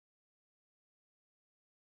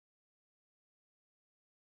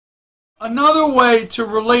Another way to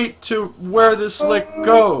relate to where this lick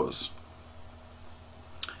goes.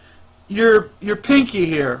 Your pinky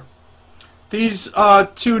here. These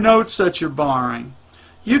two notes that you're borrowing.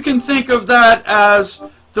 You can think of that as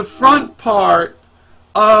the front part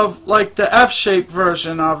of like the F-shaped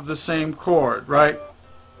version of the same chord, right?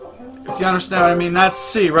 If you understand what I mean, that's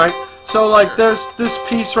C, right? So like there's this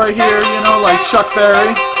piece right here, you know, like Chuck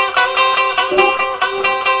Berry.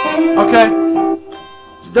 Okay?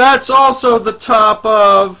 That's also the top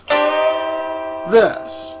of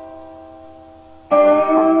this.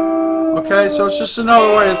 Okay, so it's just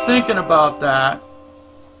another way of thinking about that.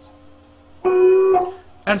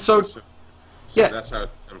 And so yeah, that's how it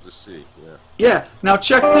comes to C. Yeah. Yeah. Now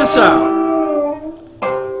check this out.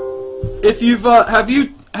 If you've have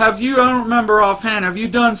you I don't remember offhand. Have you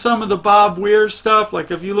done some of the Bob Weir stuff? Like,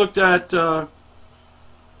 have you looked at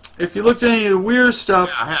if you looked at any of the Weir stuff?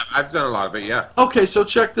 Yeah, I have. I've done a lot of it. Yeah. Okay, so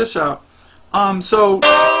check this out. So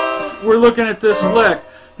we're looking at this lick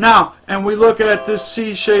now, and we look at this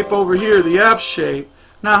C shape over here, the F shape.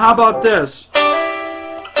 Now, how about this?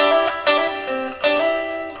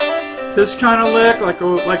 This kind of lick, like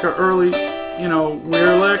a early, you know,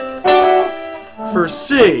 Weir lick for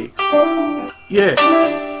C. Yeah.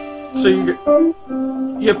 So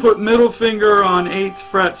you put middle finger on 8th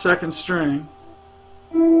fret 2nd string.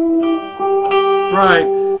 Right.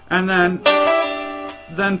 And then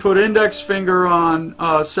put index finger on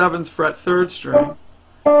 7th fret 3rd string.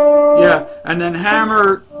 Yeah. And then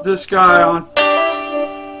hammer this guy on.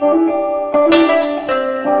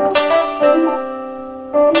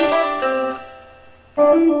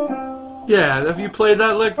 Yeah, have you played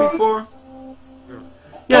that lick before?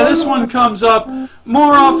 Yeah, this one comes up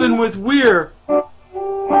more often with Weir.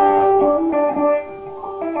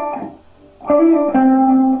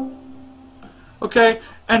 Okay,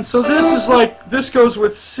 and so this is like, this goes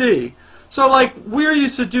with C. So like, Weir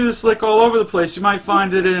used to do this lick all over the place. You might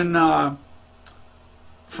find it in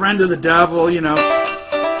Friend of the Devil, you know.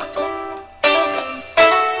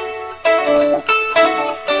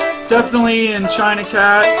 Definitely in China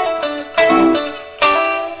Cat.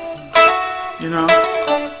 You know.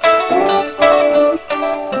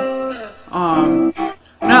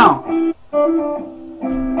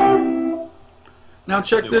 Now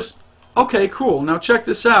check this. Okay, cool. Now check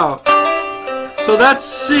this out. So that's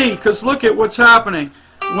C, because look at what's happening.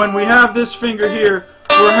 When we have this finger here,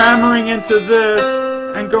 we're hammering into this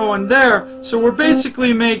and going there. So we're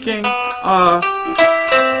basically making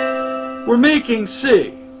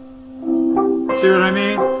C. See what I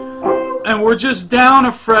mean? And we're just down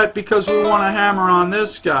a fret because we want to hammer on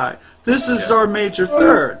this guy. This is our major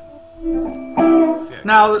third.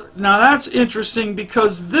 Now that's interesting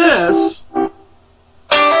because this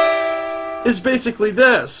is basically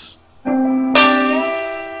this. Right.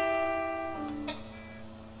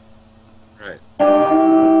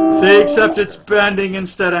 See, except it's bending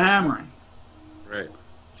instead of hammering. Right.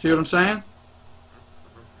 See what I'm saying?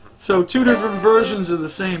 So two different versions of the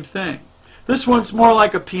same thing. This one's more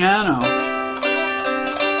like a piano.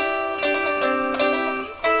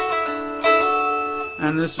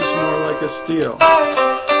 And this is more like a steel.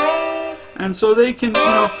 And so they can, you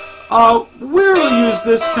know, we'll use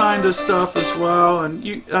this kind of stuff as well, and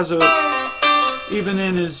you, as a, even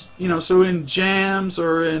in his, you know, so in jams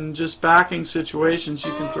or in just backing situations,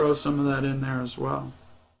 you can throw some of that in there as well.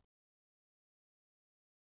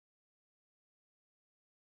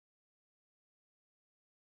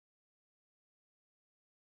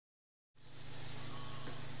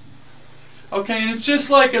 Okay, and it's just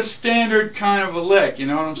like a standard kind of a lick, you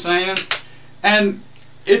know what I'm saying? And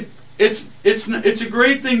it's a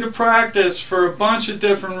great thing to practice for a bunch of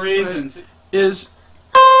different reasons. Is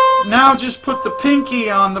now just put the pinky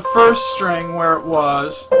on the first string where it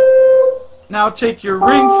was. Now take your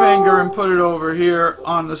ring finger and put it over here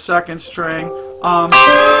on the second string, and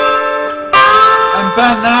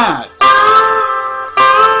bend that.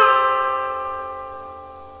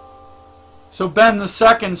 So bend the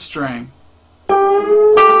second string.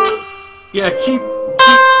 Yeah, keep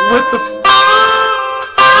with the.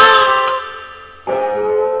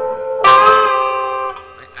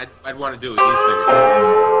 I'd want to do it with these fingers.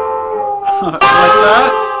 Like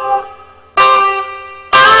that?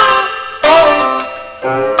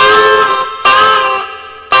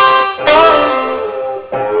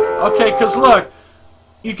 Okay, because look,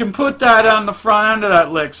 you can put that on the front end of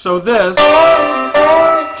that lick, so this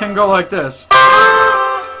can go like this.